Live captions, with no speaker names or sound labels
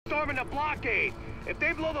storming the blockade. If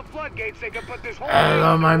they blow the floodgates, they can put this whole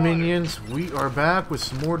Hello, my underwater. minions. We are back with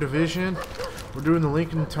some more Division. We're doing the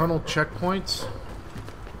Lincoln Tunnel checkpoints.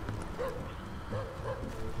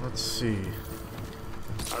 Let's see.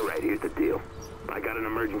 Alright, here's the deal. I got an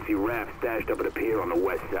emergency raft stashed up at a pier on the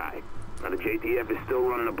west side. Now the JTF is still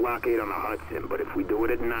running a blockade on the Hudson, but if we do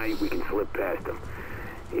it at night, we can slip past them.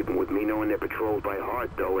 Even with me knowing their patrols by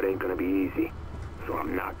heart, though, it ain't gonna be easy. So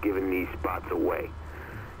I'm not giving these spots away.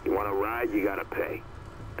 You wanna ride, you gotta pay.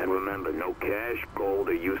 And remember, no cash, gold,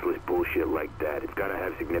 or useless bullshit like that. It's gotta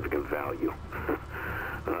have significant value.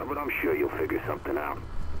 But I'm sure you'll figure something out.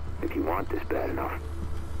 If you want this bad enough.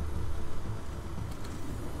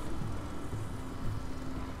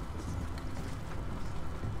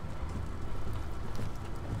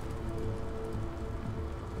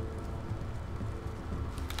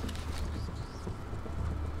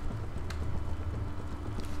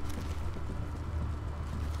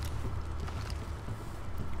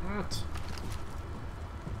 What?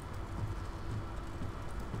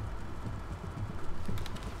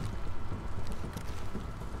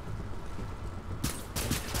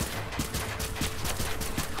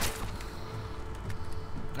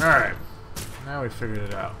 Alright. Now we figured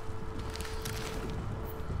it out.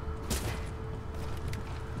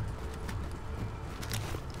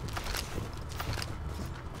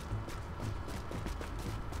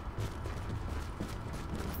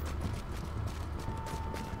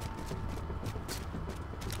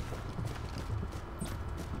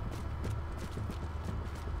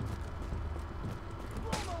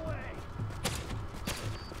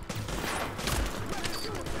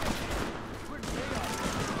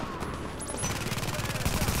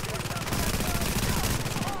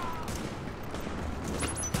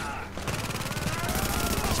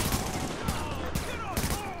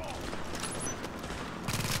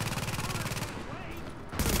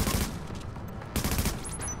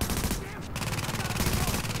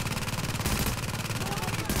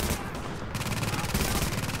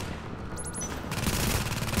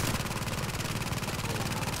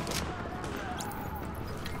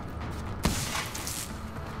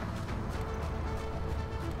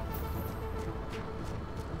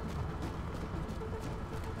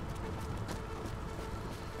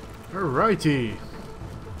 Alrighty.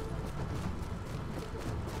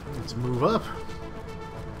 Let's move up.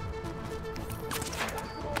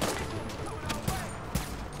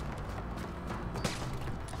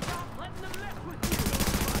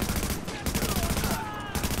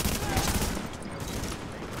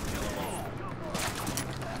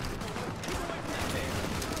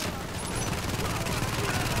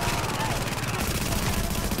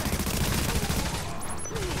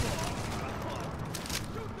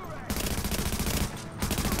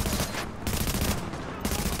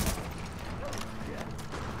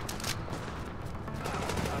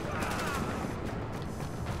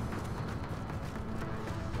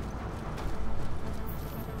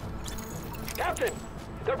 Captain!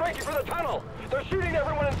 They're breaking for the tunnel! They're shooting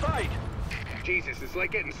everyone in sight! Jesus, it's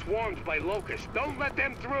like getting swarmed by locusts. Don't let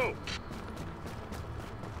them through!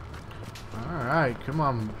 Alright, come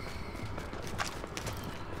on.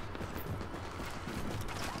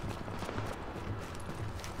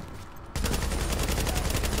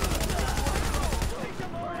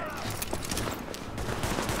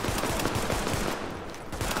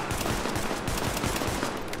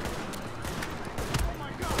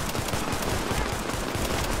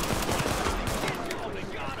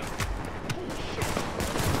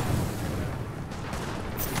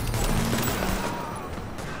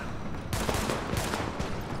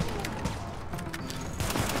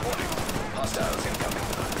 Hostiles incoming.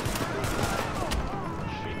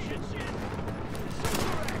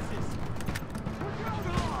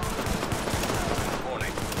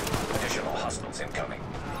 Warning. Additional hostiles incoming.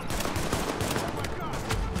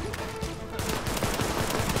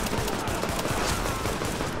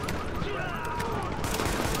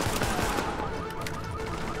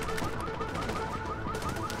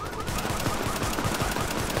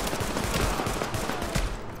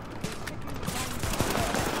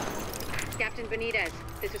 Captain Benitez,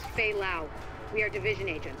 this is Fei Lau. We are division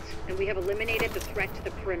agents, and we have eliminated the threat to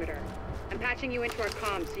the perimeter. I'm patching you into our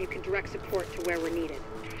comms so you can direct support to where we're needed.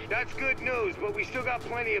 That's good news, but we still got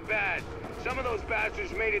plenty of bad. Some of those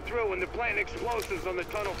bastards made it through and they're planting explosives on the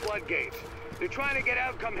tunnel floodgates. They're trying to get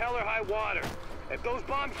out come hell or high water. If those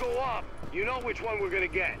bombs go off, you know which one we're gonna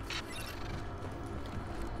get.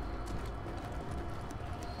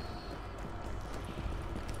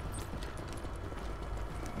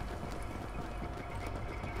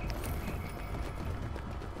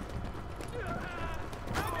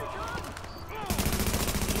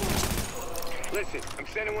 Listen, I'm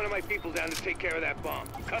sending one of my people down to take care of that bomb.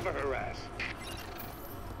 Cover her ass.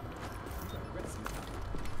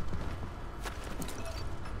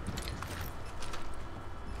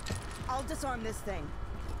 I'll disarm this thing.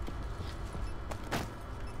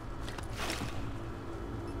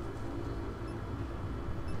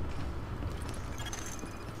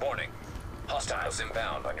 Warning. Hostiles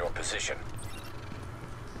inbound on your position.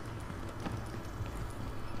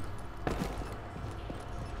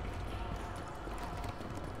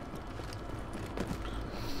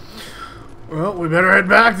 Well, we better head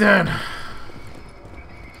back then.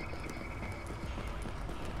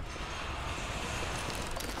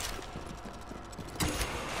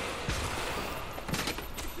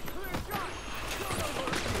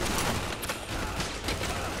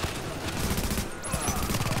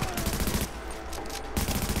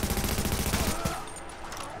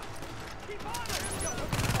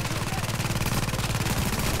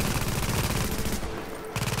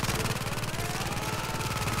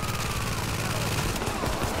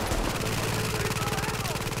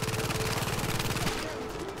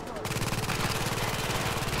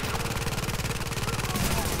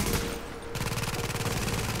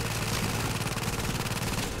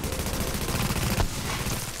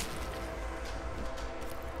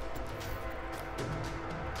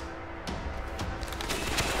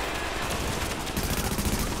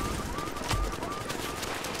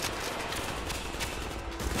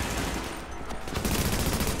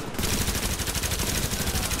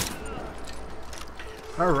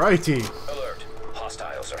 Alrighty. Alert.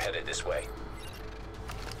 Hostiles are headed this way.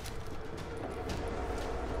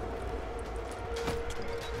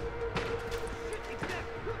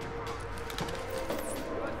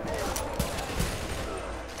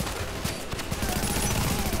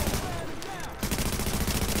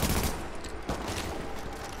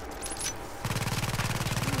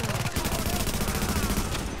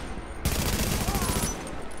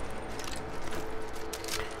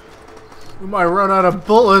 We might run out of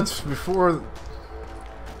bullets before...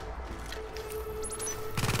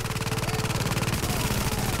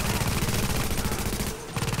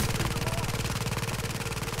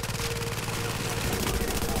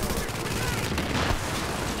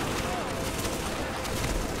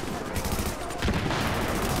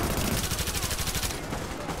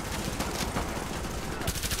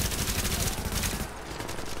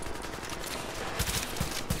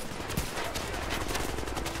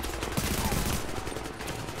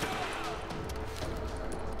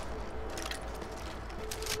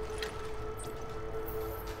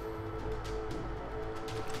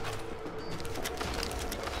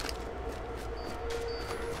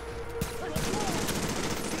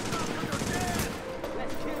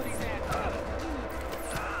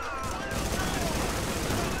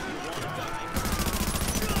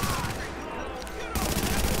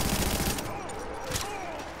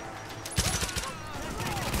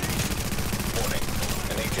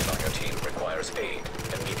 Aid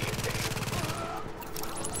immediately.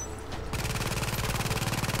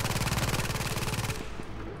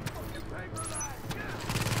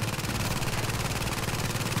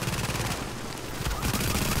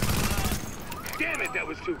 Damn it, that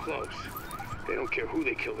was too close. They don't care who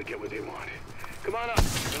they kill to get what they want. Come on up,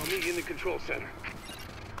 and I'll meet you in the control center.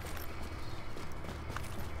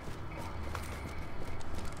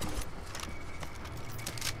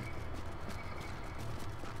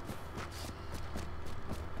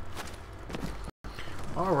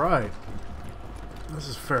 Alright. This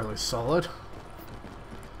is fairly solid.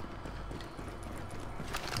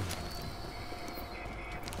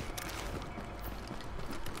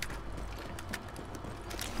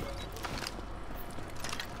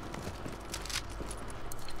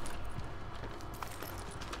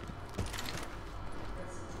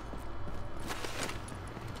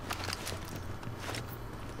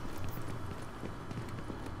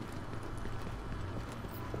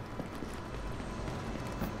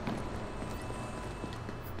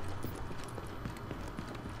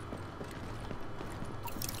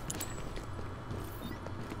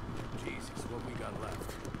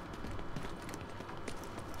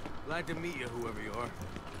 Glad to meet you, whoever you are.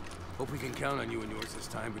 Hope we can count on you and yours this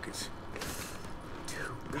time, because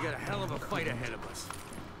we got a hell of a fight ahead of us.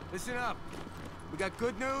 Listen up. We got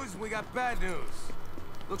good news, we got bad news.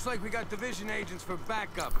 Looks like we got division agents for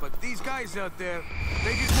backup, but these guys out there,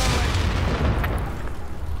 they just won't let...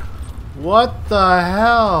 What the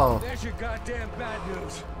hell? There's your goddamn bad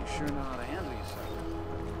news. You sure know how to handle yourself.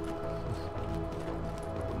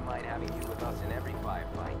 Wouldn't mind having you with us in every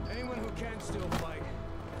firefight. Anyone who can still fight,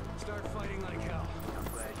 start fighting like hell. I'm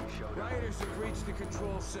glad you showed up. Rioters have reached the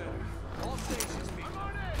control center. All stations meet.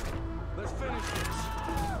 Let's finish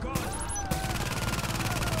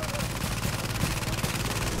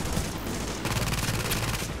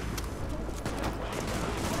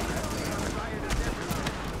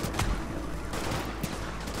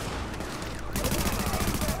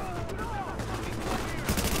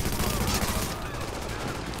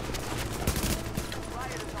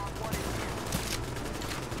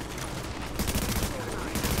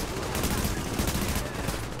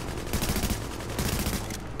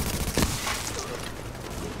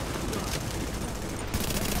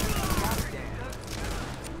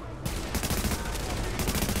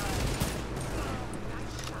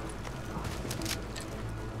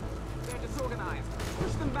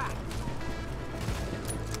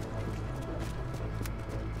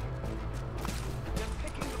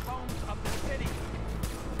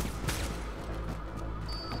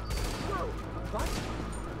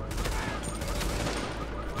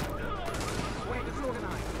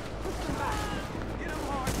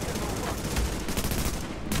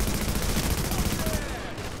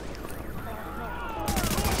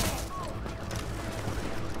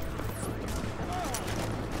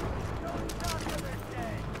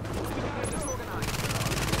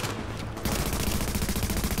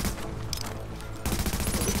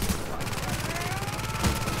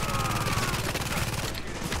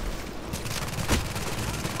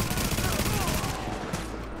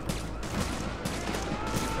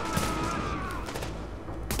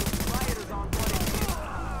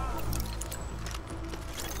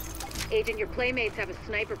Agent, your playmates have a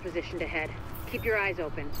sniper positioned ahead. Keep your eyes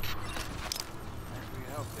open. We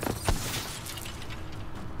help them.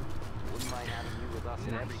 Wouldn't mind having you with us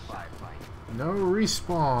in every firefight. No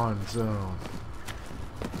respawn zone.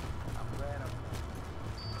 I'm glad I'm...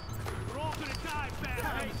 We're all gonna die fast.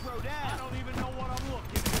 Hey, throw down. I don't even know what I'm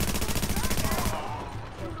looking at.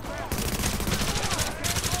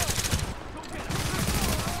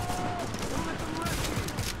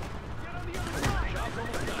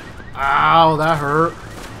 Ow, that hurt.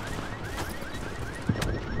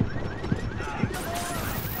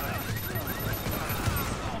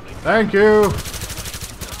 Thank you.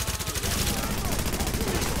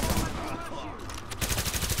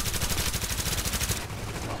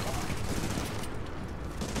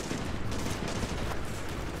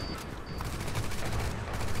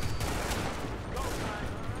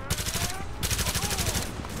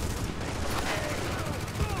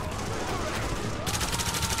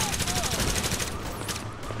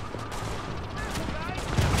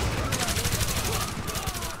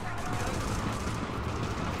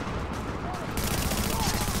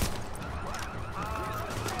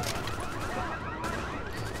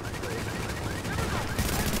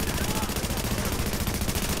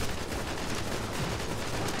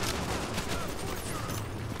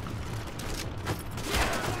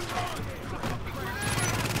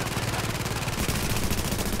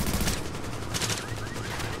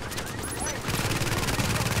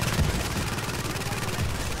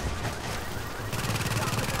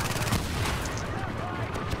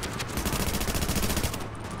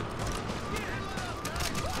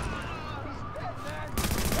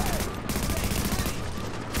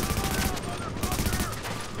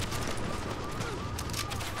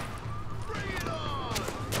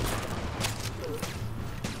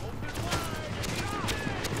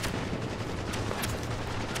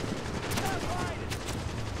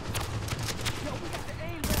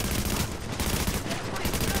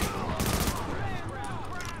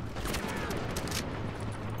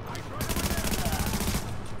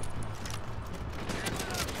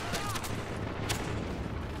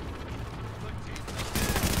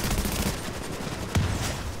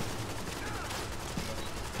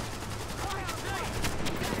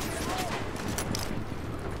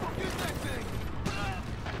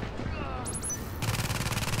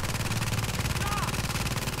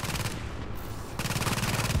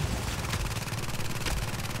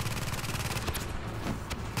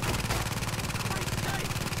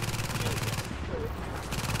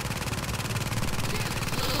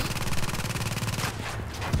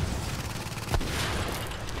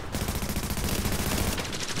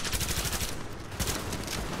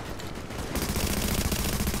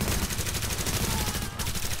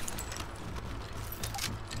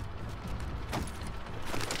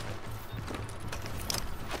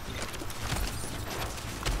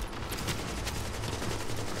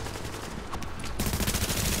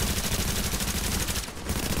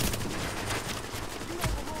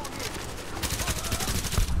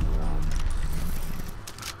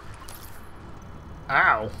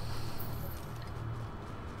 Ow.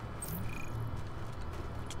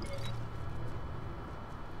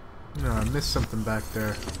 No, I missed something back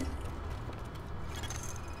there.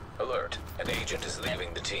 Alert. An agent is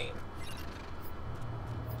leaving the team.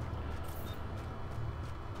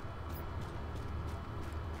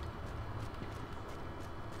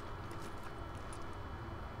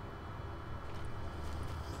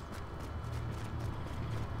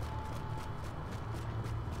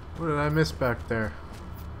 What did I miss back there?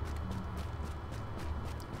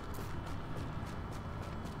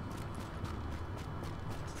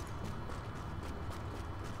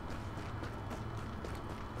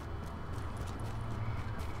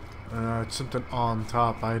 It's something on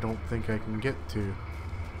top I don't think I can get to.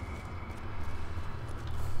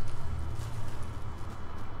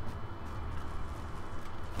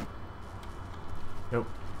 Nope.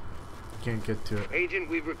 Can't get to it. Agent,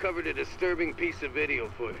 we've recovered a disturbing piece of video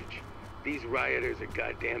footage. These rioters are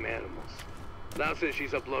goddamn animals. Now says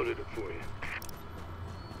she's uploaded it for you.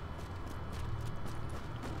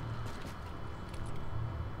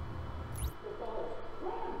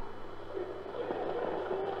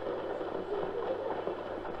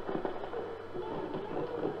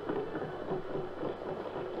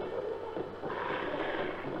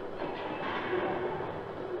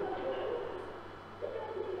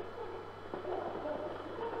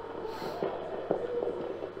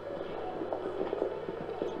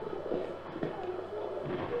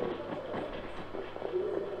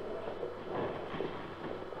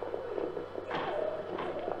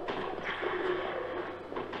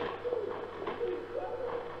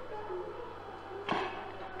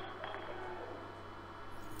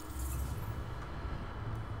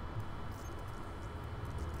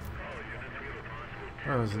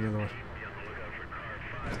 was the other one.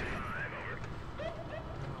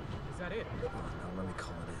 Is that it? Oh, no, let me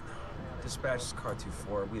call it in. Dispatch, this is car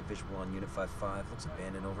 2-4. We have visual on Unit 5-5. Looks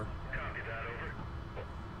abandoned, over.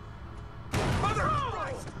 Mother of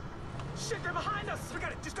Christ! Shit, they're behind us!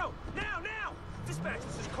 Forget it, just go! Now, now! Dispatch,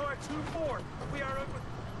 this is car 2-4. We are over...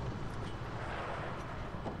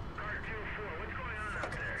 Car 2-4, what's going on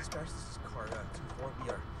out there? Dispatch, this is car 2-4.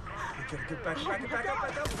 We gotta get back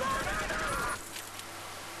up.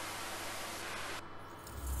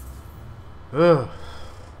 Ugh.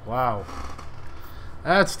 Wow.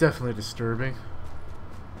 That's definitely disturbing.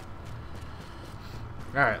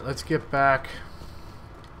 Alright, let's get back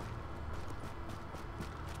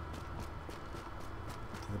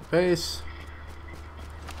to the base.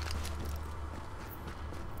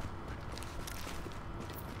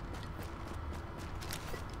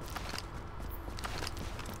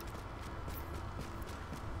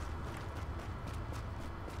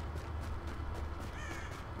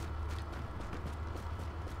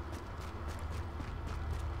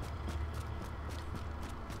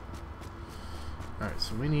 Alright,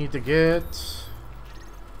 so we need to get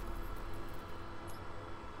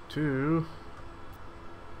to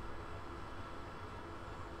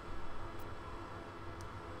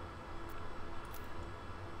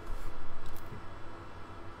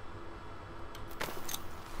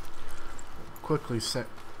quickly set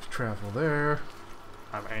travel there.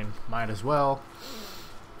 I mean, might as well.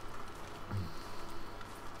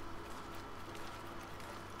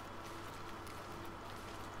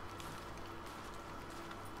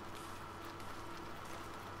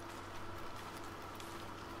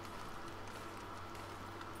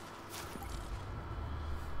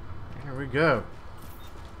 Here we go.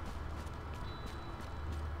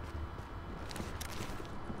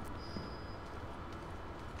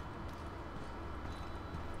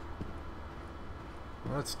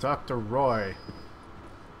 Let's talk to Roy.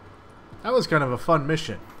 That was kind of a fun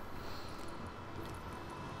mission.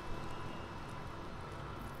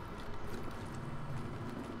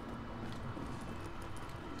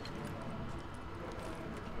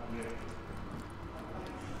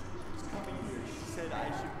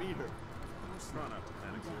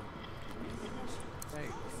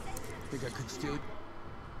 Think I could steal?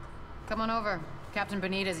 Come on over. Captain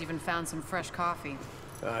Benitez even found some fresh coffee.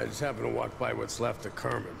 I just happened to walk by what's left of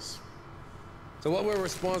Kerman's. So what we're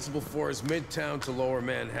responsible for is Midtown to Lower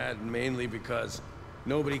Manhattan, mainly because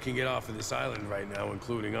nobody can get off of this island right now,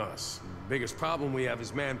 including us. The biggest problem we have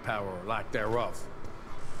is manpower, or lack thereof.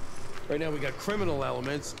 Right now we got criminal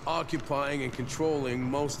elements occupying and controlling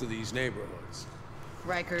most of these neighborhoods.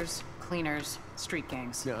 Rikers, cleaners, street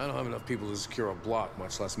gangs. Yeah, I don't have enough people to secure a block,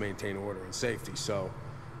 much less maintain order and safety, so...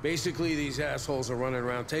 basically, these assholes are running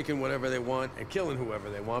around taking whatever they want and killing whoever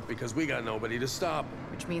they want because we got nobody to stop them.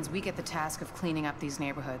 Which means we get the task of cleaning up these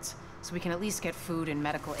neighborhoods, so we can at least get food and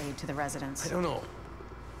medical aid to the residents. I don't know.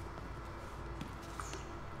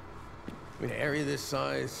 I mean, an area this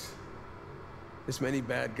size, this many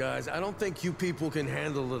bad guys, I don't think you people can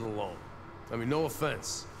handle it alone. I mean, no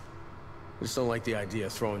offense. I just don't like the idea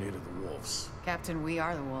of throwing you to the wolves. Captain, we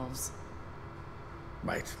are the wolves.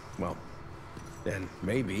 Right, well, then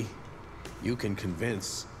maybe you can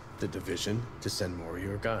convince the division to send more of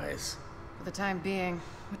your guys. For the time being,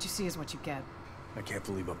 what you see is what you get. I can't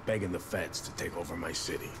believe I'm begging the feds to take over my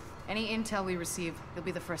city. Any intel we receive, you'll be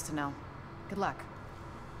the first to know. Good luck.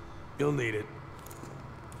 You'll need it.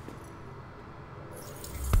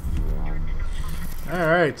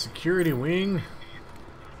 Alright, security wing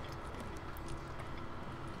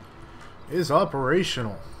is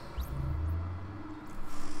operational.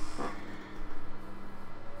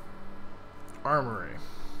 Armory.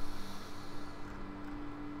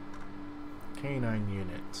 Canine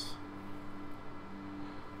unit.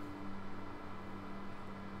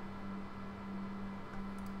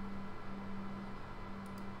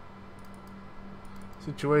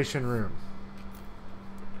 Situation room.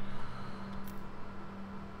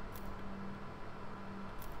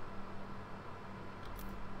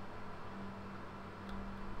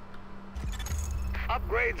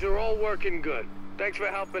 Upgrades are all working good. Thanks for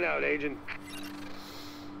helping out, Agent.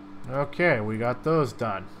 Okay, we got those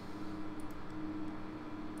done.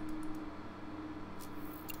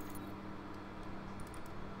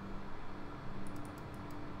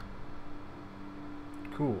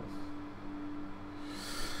 Cool.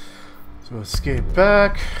 So escape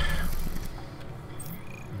back.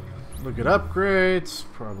 Look at upgrades.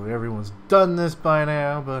 Probably everyone's done this by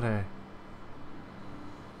now, but hey.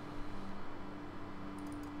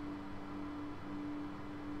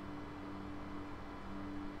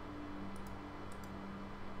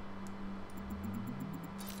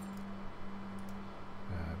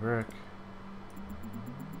 Fabric.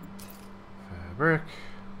 Fabric.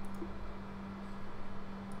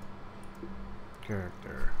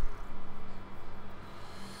 Character.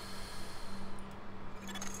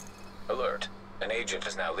 Alert. An agent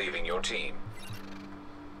is now leaving your team.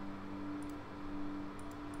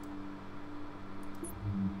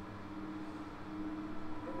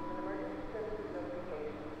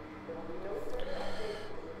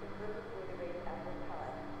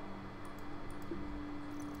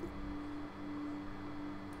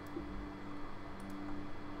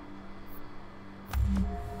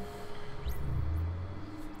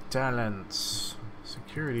 Talents.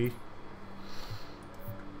 Security.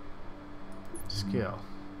 Skill.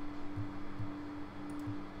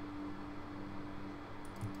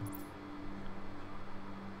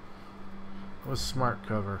 What's smart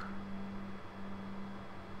cover?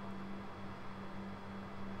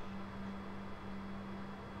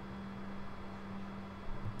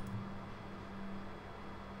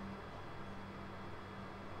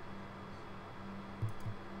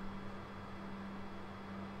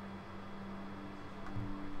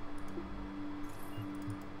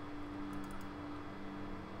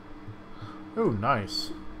 Oh,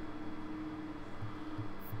 nice.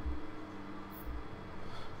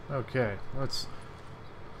 Okay, let's...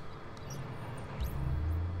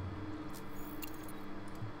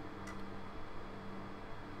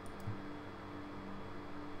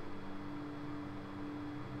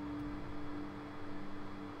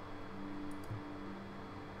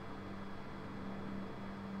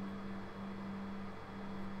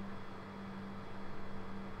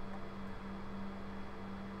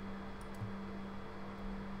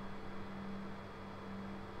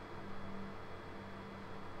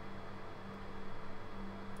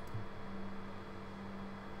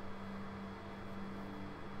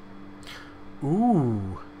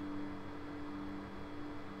 Ooh.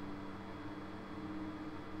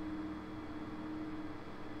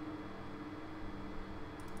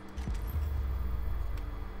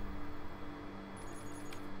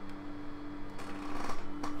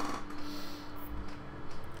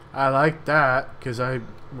 I like that, because I'm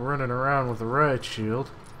running around with a riot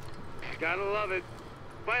shield. Gotta love it.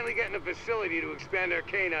 Finally getting a facility to expand our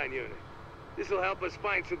canine unit. This will help us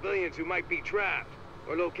find civilians who might be trapped,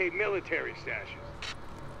 or locate military stashes.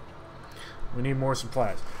 We need more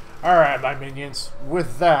supplies. Alright, my minions.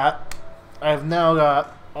 With that, I've now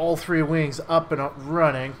got all 3 wings up and up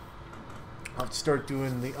running. I'll start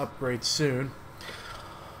doing the upgrades soon.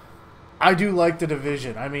 I do like the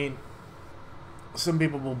Division. I mean, some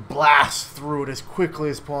people will blast through it as quickly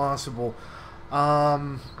as possible.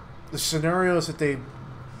 The scenarios that they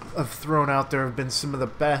have thrown out there have been some of the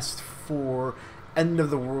best for end of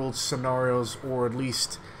the world scenarios, or at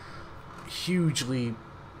least hugely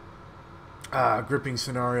gripping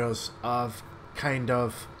scenarios of kind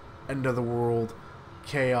of end of the world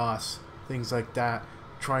chaos, things like that,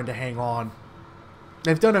 trying to hang on.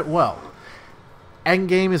 They've done it well.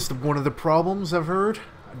 Endgame is one of the problems I've heard.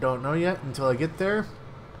 I don't know yet until I get there.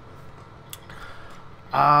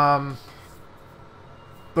 But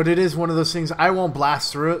it is one of those things. I won't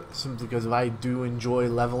blast through it simply because I do enjoy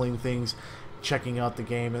leveling things, checking out the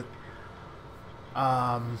game.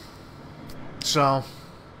 So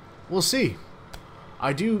we'll see.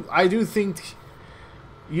 I do think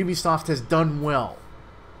Ubisoft has done well.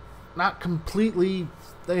 Not completely.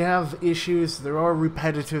 They have issues. There are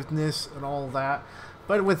repetitiveness and all that.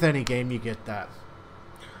 But with any game, you get that.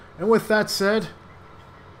 And with that said,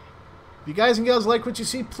 if you guys and gals like what you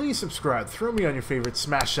see, please subscribe. Throw me on your favorite.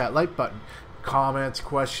 Smash that like button. Comments,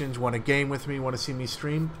 questions, want to game with me, want to see me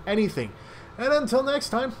stream, anything. And until next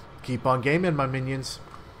time, keep on gaming, my minions.